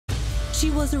She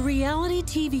was a reality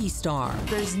TV star,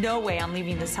 There's no way I'm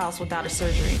leaving this house without a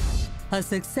surgery. a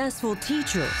successful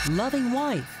teacher, loving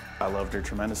wife, I loved her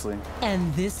tremendously.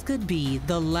 and this could be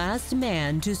the last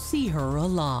man to see her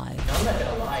alive. I'm not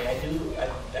gonna lie,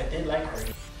 I did like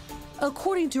her.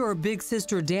 According to her big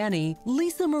sister Danny,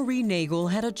 Lisa Marie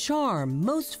Naegle had a charm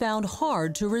most found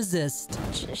hard to resist.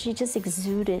 She just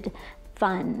exuded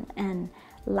fun and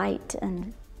light,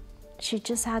 and she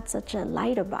just had such a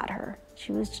light about her.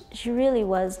 She really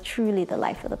was truly the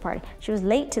life of the party. She was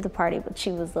late to the party, but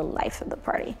she was the life of the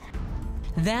party.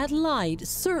 That light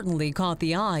certainly caught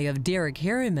the eye of Derek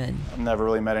Harriman. I've never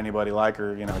really met anybody like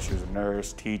her. You know, she was a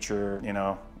nurse, teacher, you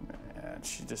know, and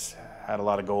she just had a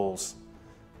lot of goals.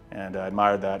 And I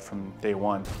admired that from day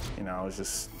one. You know, I was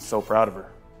just so proud of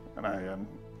her. And I'm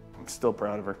still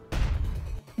proud of her.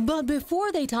 But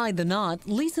before they tied the knot,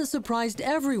 Lisa surprised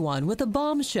everyone with a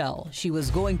bombshell. She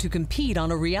was going to compete on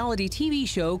a reality TV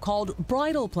show called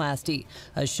Bridalplasty,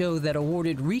 a show that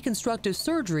awarded reconstructive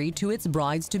surgery to its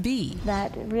brides-to-be.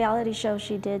 That reality show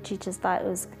she did, she just thought it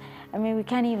was, I mean, we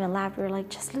can't even laugh. We were like,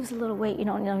 just lose a little weight. You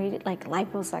don't need like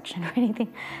liposuction or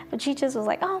anything. But she just was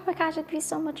like, oh my gosh, it'd be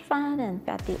so much fun. And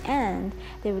at the end,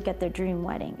 they would get their dream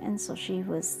wedding. And so she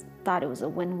thought it was a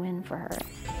win-win for her.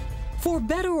 For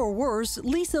better or worse,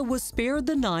 Lisa was spared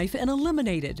the knife and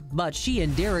eliminated, but she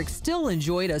and Derek still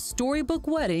enjoyed a storybook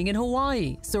wedding in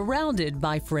Hawaii, surrounded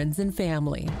by friends and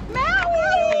family.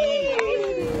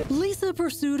 Lisa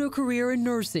pursued a career in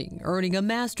nursing, earning a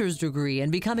master's degree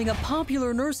and becoming a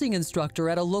popular nursing instructor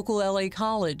at a local LA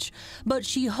college. But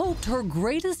she hoped her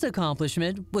greatest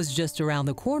accomplishment was just around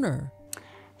the corner.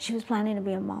 She was planning to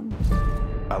be a mom.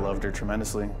 I loved her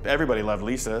tremendously. Everybody loved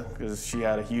Lisa because she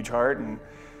had a huge heart and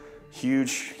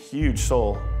huge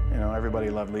soul. You know, everybody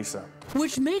loved Lisa.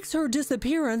 Which makes her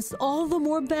disappearance all the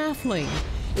more baffling.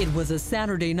 It was a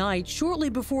Saturday night shortly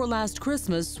before last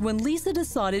Christmas when Lisa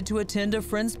decided to attend a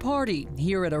friend's party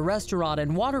here at a restaurant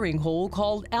in Watering Hole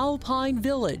called Alpine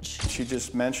Village. She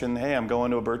just mentioned, hey, I'm going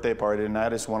to a birthday party tonight. I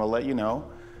just want to let you know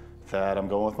that I'm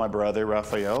going with my brother,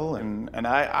 Raphael. And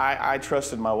I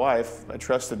trusted my wife. I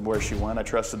trusted where she went. I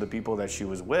trusted the people that she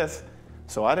was with.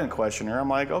 So I didn't question her. I'm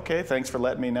like, okay, thanks for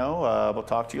letting me know. We'll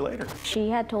talk to you later. She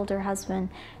had told her husband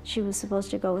she was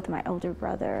supposed to go with my older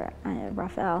brother,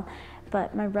 Raphael,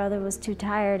 but my brother was too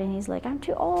tired, and he's like, I'm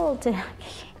too old to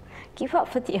keep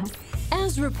up with you.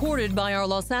 As reported by our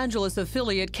Los Angeles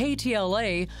affiliate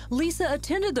KTLA, Lisa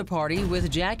attended the party with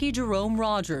Jackie Jerome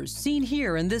Rogers, seen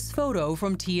here in this photo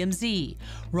from TMZ.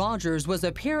 Rogers was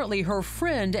apparently her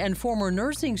friend and former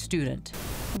nursing student.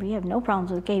 We have no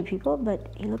problems with gay people,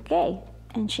 but he looked gay.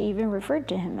 And she even referred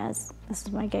to him as, this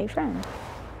is my gay friend.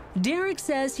 Derek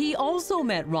says he also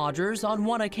met Rogers on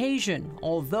one occasion,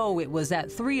 although it was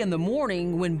at 3 in the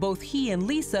morning when both he and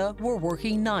Lisa were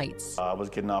working nights. I was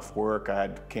getting off work. I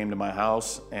came to my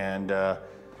house, and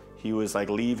he was like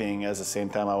leaving at the same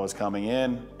time I was coming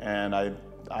in, and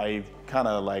I kind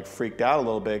of like freaked out a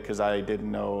little bit because I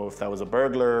didn't know if that was a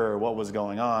burglar or what was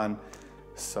going on.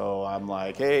 So I'm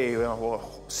like, hey,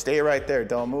 well, stay right there,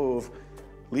 don't move.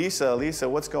 Lisa,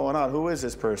 what's going on? Who is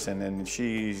this person? And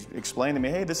she explained to me,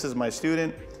 hey, this is my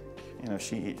student. You know,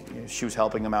 she was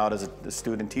helping him out as a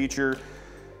student teacher,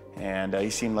 and he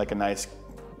seemed like a nice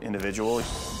individual.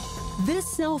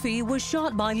 This selfie was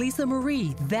shot by Lisa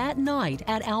Marie that night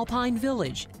at Alpine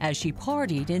Village as she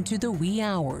partied into the wee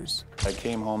hours. I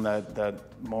came home that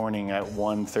morning at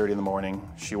 1:30 in the morning.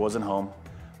 She wasn't home.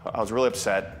 I was really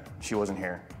upset she wasn't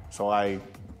here. So I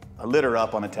lit her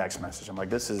up on a text message. I'm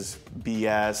like, this is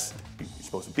BS. You're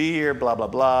supposed to be here, blah, blah,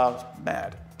 blah.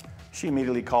 Mad. She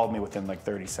immediately called me within like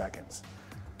 30 seconds.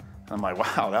 I'm like,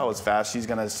 wow, that was fast. She's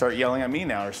gonna start yelling at me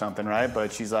now or something, right?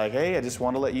 But she's like, hey, I just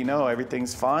want to let you know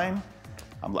everything's fine.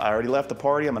 I already left the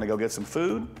party. I'm gonna go get some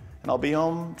food and I'll be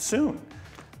home soon.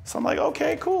 So I'm like,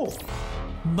 okay, cool.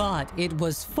 But it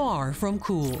was far from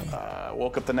cool. I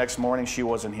woke up the next morning, she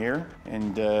wasn't here,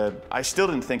 and I still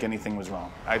didn't think anything was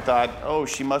wrong. I thought, oh,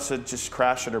 she must have just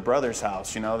crashed at her brother's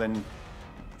house, you know, then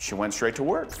she went straight to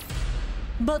work.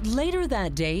 But later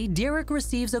that day, Derek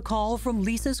receives a call from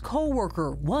Lisa's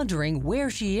coworker, wondering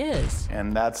where she is.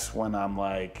 And that's when I'm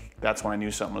like, that's when I knew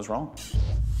something was wrong.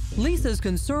 Lisa's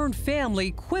concerned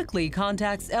family quickly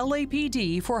contacts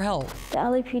LAPD for help. The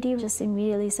LAPD just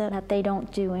immediately said that they don't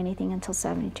do anything until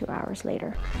 72 hours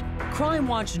later. Crime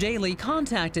Watch Daily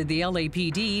contacted the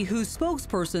LAPD, whose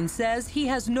spokesperson says he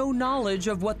has no knowledge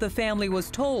of what the family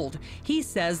was told. He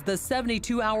says the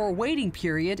 72-hour waiting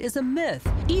period is a myth.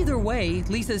 Either way,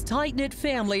 Lisa's tight-knit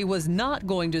family was not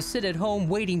going to sit at home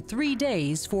waiting 3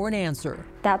 days for an answer.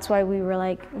 That's why we were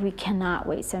like, we cannot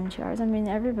wait 72 hours. I mean,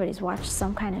 everybody's watched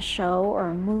some kind of show or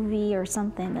a movie or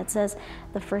something that says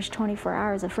the first 24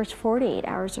 hours, the first 48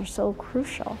 hours are so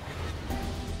crucial.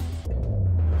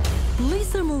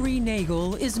 Lisa Marie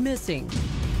Naegle is missing.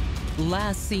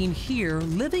 Last seen here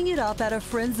living it up at a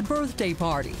friend's birthday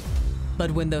party.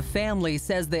 But when the family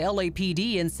says the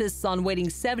LAPD insists on waiting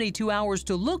 72 hours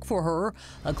to look for her,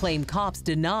 a claim cops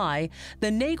deny, the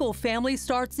Naegle family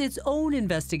starts its own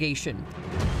investigation.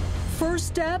 First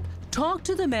step, talk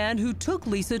to the man who took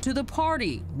Lisa to the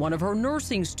party, one of her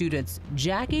nursing students,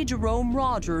 Jackie Jerome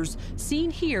Rogers, seen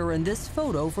here in this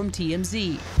photo from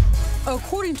TMZ.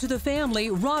 According to the family,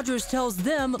 Rogers tells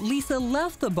them Lisa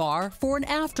left the bar for an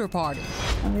after party.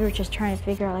 And we were just trying to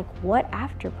figure out, like, what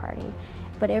after party?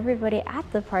 But everybody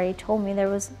at the party told me there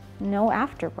was no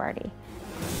after party.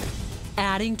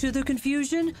 Adding to the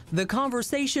confusion, the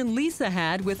conversation Lisa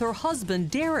had with her husband,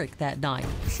 Derek, that night.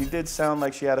 She did sound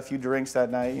like she had a few drinks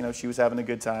that night. You know, she was having a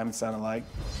good time, it sounded like.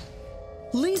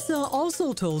 Lisa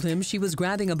also told him she was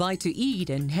grabbing a bite to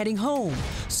eat and heading home.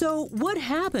 So what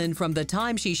happened from the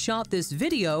time she shot this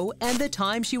video and the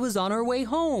time she was on her way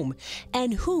home?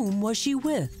 And whom was she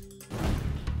with?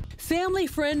 Family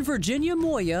friend Virginia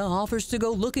Moya offers to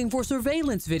go looking for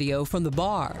surveillance video from the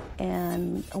bar.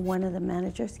 And one of the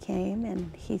managers came, and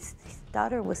his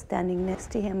daughter was standing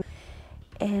next to him.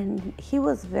 And he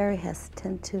was very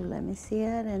hesitant to let me see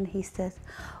it. And he says,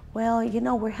 well, you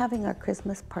know, we're having our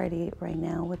Christmas party right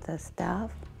now with the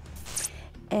staff.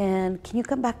 And can you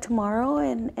come back tomorrow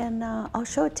and I'll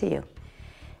show it to you?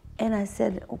 And I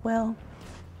said, well,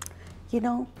 you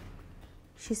know,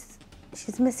 she's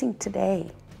missing today.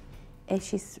 And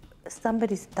she's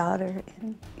somebody's daughter,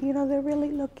 and you know, they're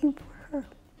really looking for her.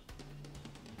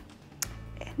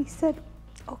 And he said,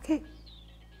 okay,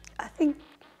 I think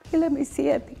he let me see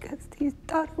it because his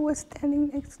daughter was standing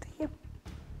next to him.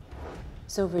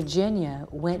 So Virginia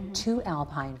went to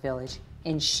Alpine Village,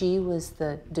 and she was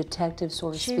the detective,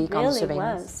 so to speak, on the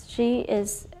surveillance? She really was. She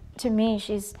is, to me,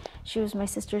 she was my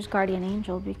sister's guardian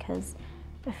angel, because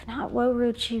if not, what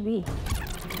would she be?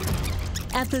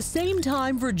 At the same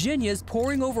time Virginia's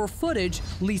poring over footage,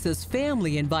 Lisa's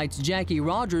family invites Jackie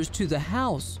Rogers to the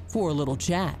house for a little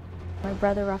chat. My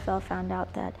brother Raphael found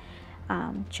out that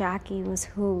Jackie was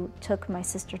who took my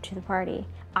sister to the party.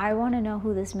 I want to know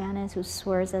who this man is who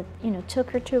swears that, you know,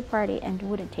 took her to a party and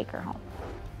wouldn't take her home.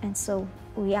 And so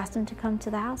we asked him to come to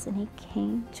the house, and he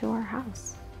came to our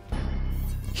house.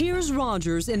 Here's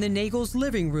Rogers in the Naegle's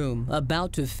living room,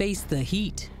 about to face the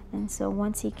heat. And so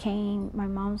once he came, my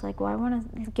mom's like, well, I want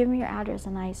to give me your address.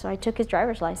 And so I took his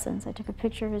driver's license. I took a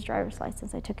picture of his driver's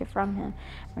license. I took it from him.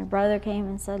 My brother came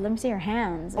and said, let me see your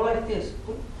hands. Go like this.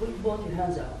 Put both your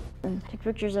hands out. And took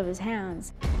pictures of his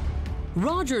hands.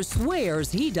 Rogers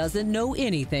swears he doesn't know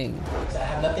anything. I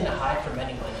have nothing to hide from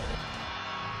anyone.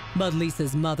 But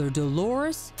Lisa's mother,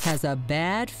 Dolores, has a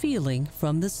bad feeling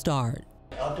from the start.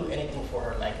 I'll do anything for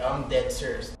her. Like, I'm dead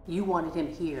serious. You wanted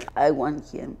him here. I want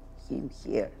him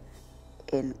here.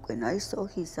 And when I saw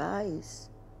his eyes,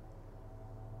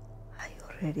 I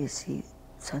already see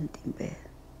something bad.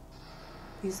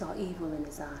 You saw evil in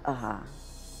his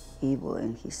eyes. Evil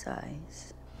in his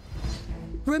eyes.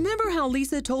 Remember how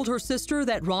Lisa told her sister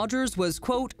that Rogers was,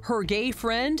 quote, her gay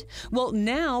friend? Well,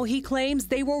 now he claims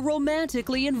they were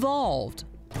romantically involved.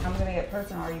 I'm gonna get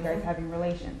personal. Are you guys having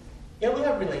relations? Yeah, we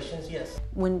have relations, yes.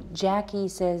 When Jackie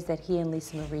says that he and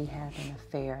Lisa Marie have an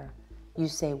affair, you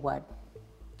say what?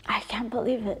 I can't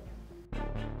believe it.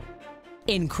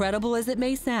 Incredible as it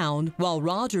may sound, while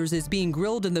Rogers is being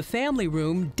grilled in the family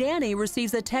room, Danny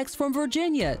receives a text from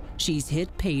Virginia. She's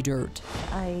hit pay dirt.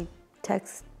 I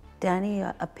text Danny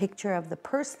a picture of the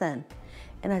person,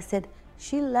 and I said,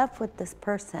 she left with this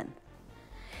person.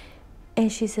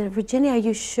 And she said, Virginia, are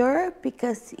you sure?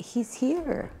 Because he's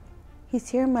here. He's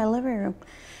here in my living room.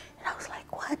 And I was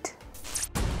like, what?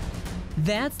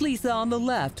 That's Lisa on the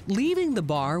left, leaving the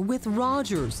bar with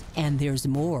Rogers. And there's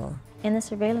more. In the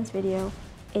surveillance video,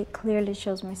 it clearly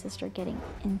shows my sister getting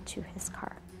into his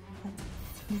car.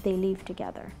 They leave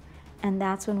together. And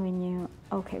that's when we knew,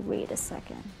 okay, wait a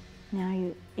second.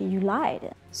 Now you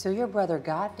lied. So your brother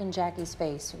got in Jackie's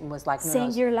face and was like, no,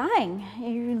 saying, you're lying.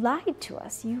 You lied to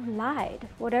us. You lied.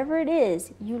 Whatever it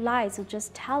is, you lied. So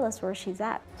just tell us where she's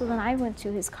at. So then I went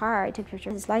to his car. I took a picture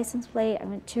of his license plate. I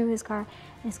went to his car.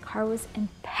 And his car was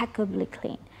impeccably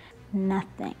clean.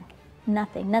 Nothing.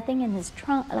 Nothing in his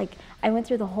trunk. Like, I went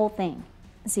through the whole thing.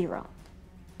 Zero.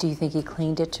 Do you think he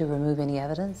cleaned it to remove any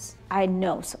evidence? I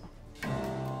know so.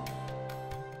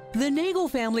 The Naegle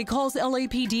family calls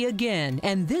LAPD again,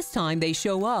 and this time they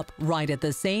show up right at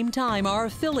the same time our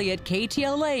affiliate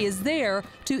KTLA is there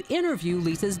to interview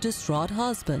Lisa's distraught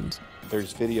husband.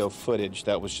 There's video footage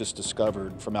that was just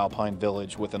discovered from Alpine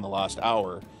Village within the last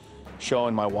hour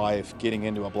showing my wife getting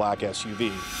into a black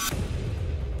SUV.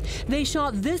 They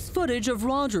shot this footage of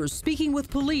Rogers speaking with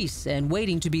police and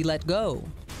waiting to be let go.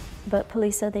 But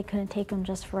police said they couldn't take him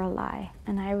just for a lie.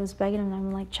 And I was begging him,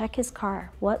 I'm like, check his car.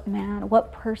 What man,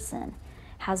 what person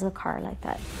has a car like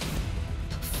that?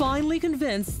 Finally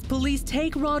convinced, police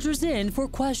take Rogers in for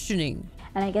questioning.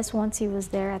 And I guess once he was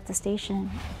there at the station,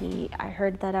 I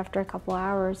heard that after a couple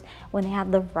hours, when they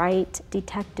had the right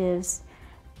detectives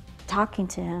talking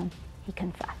to him, he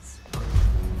confessed.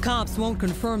 Cops won't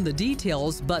confirm the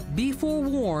details, but be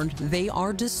forewarned, they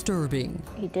are disturbing.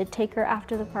 He did take her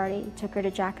after the party, he took her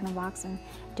to Jack in the Box, and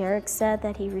Derek said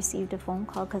that he received a phone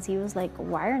call because he was like,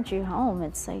 why aren't you home?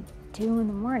 It's like 2 in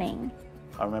the morning.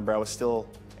 I remember I was still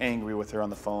angry with her on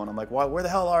the phone. I'm like, where the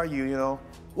hell are you, you know?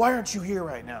 Why aren't you here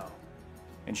right now?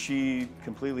 And she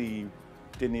completely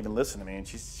didn't even listen to me, and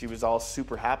she was all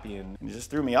super happy and it just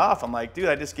threw me off. I'm like, dude,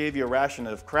 I just gave you a ration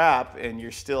of crap and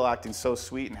you're still acting so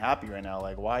sweet and happy right now.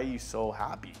 Like, why are you so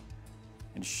happy?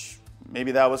 And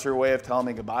maybe that was her way of telling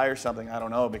me goodbye or something. I don't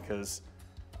know, because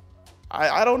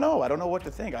I don't know. I don't know what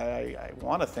to think. I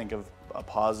want to think of a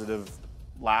positive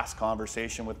last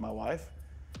conversation with my wife,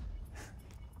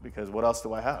 because what else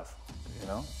do I have, you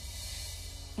know?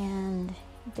 And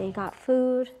they got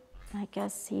food. I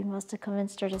guess he must have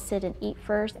convinced her to sit and eat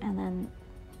first, and then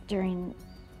during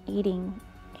eating,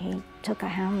 he took a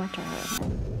hammer to her.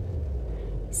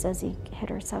 He says he hit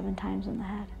her 7 times in the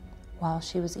head. While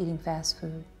she was eating fast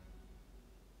food.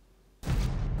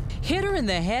 Hit her in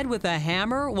the head with a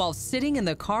hammer while sitting in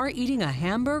the car eating a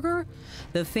hamburger?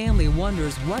 The family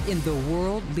wonders what in the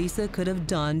world Lisa could have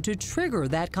done to trigger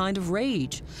that kind of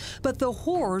rage. But the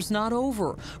horror's not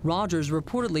over. Rogers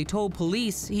reportedly told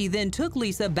police he then took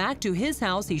Lisa back to his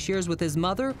house he shares with his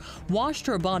mother, washed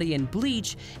her body in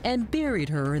bleach, and buried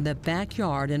her in the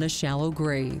backyard in a shallow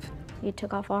grave. He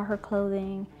took off all her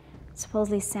clothing,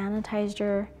 supposedly sanitized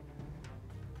her,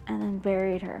 and then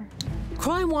buried her.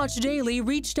 Crime Watch Daily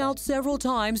reached out several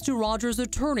times to Rogers'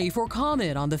 attorney for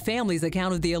comment on the family's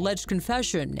account of the alleged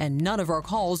confession, and none of our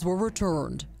calls were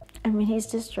returned. I mean, he's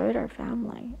destroyed our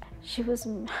family. She was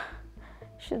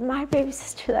my baby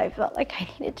sister that I felt like I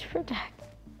needed to protect.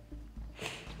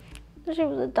 She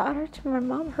was a daughter to my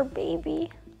mom, her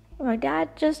baby. My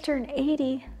dad just turned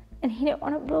 80, and he didn't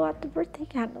want to blow out the birthday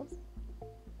candles.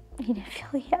 He didn't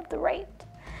feel he had the right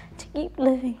to keep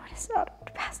living when his daughter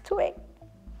passed away.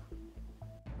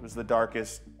 It was the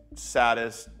darkest,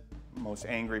 saddest, most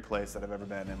angry place that I've ever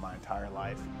been in my entire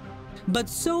life. But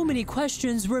so many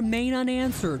questions remain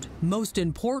unanswered. Most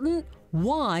important,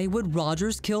 why would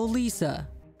Rogers kill Lisa?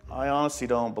 I honestly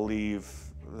don't believe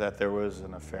that there was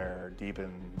an affair deep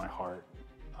in my heart.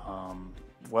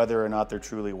 Whether or not there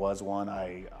truly was one,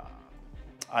 I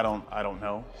don't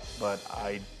know, but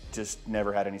I just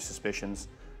never had any suspicions.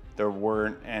 There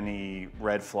weren't any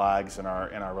red flags in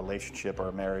our relationship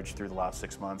or marriage through the last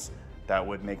 6 months that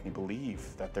would make me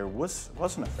believe that there was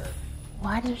an affair.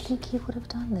 Why do you think he would have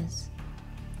done this?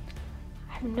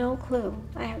 I have no clue.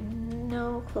 I have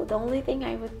no clue. The only thing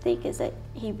I would think is that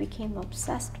he became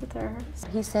obsessed with her.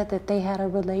 He said that they had a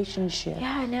relationship.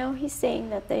 Yeah, now he's saying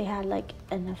that they had like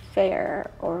an affair,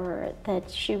 or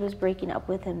that she was breaking up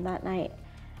with him that night.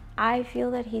 I feel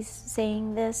that he's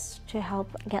saying this to help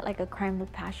get like a crime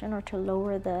with passion, or to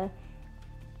lower the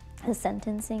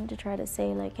sentencing, to try to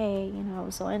say like, hey, you know, I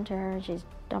was so into her, she's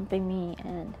dumping me,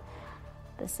 and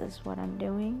this is what I'm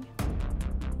doing.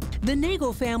 The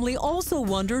Naegle family also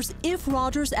wonders if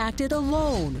Rogers acted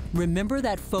alone. Remember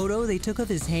that photo they took of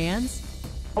his hands?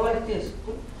 Go like this.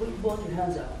 Put both your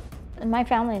hands out. And my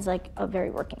family is like a very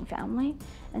working family,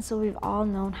 and so we've all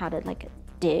known how to like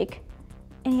dig,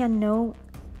 and he had no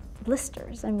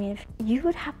blisters. I mean, if you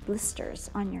would have blisters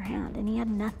on your hand, and he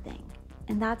had nothing.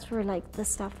 And that's where like the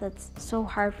stuff that's so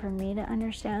hard for me to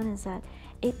understand is that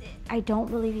I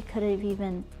don't believe he could have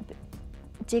even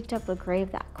digged up a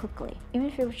grave that quickly, even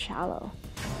if it was shallow.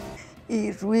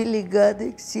 If really God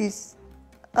exists,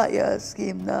 I ask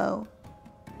him now,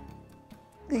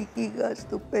 think he has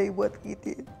to pay what he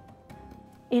did.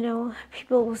 You know,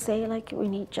 people will say like we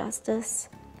need justice,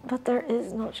 but there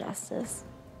is no justice.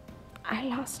 I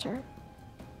lost her.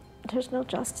 There's no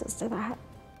justice to that.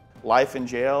 Life in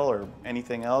jail or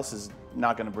anything else is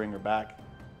not going to bring her back,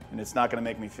 and it's not going to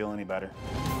make me feel any better.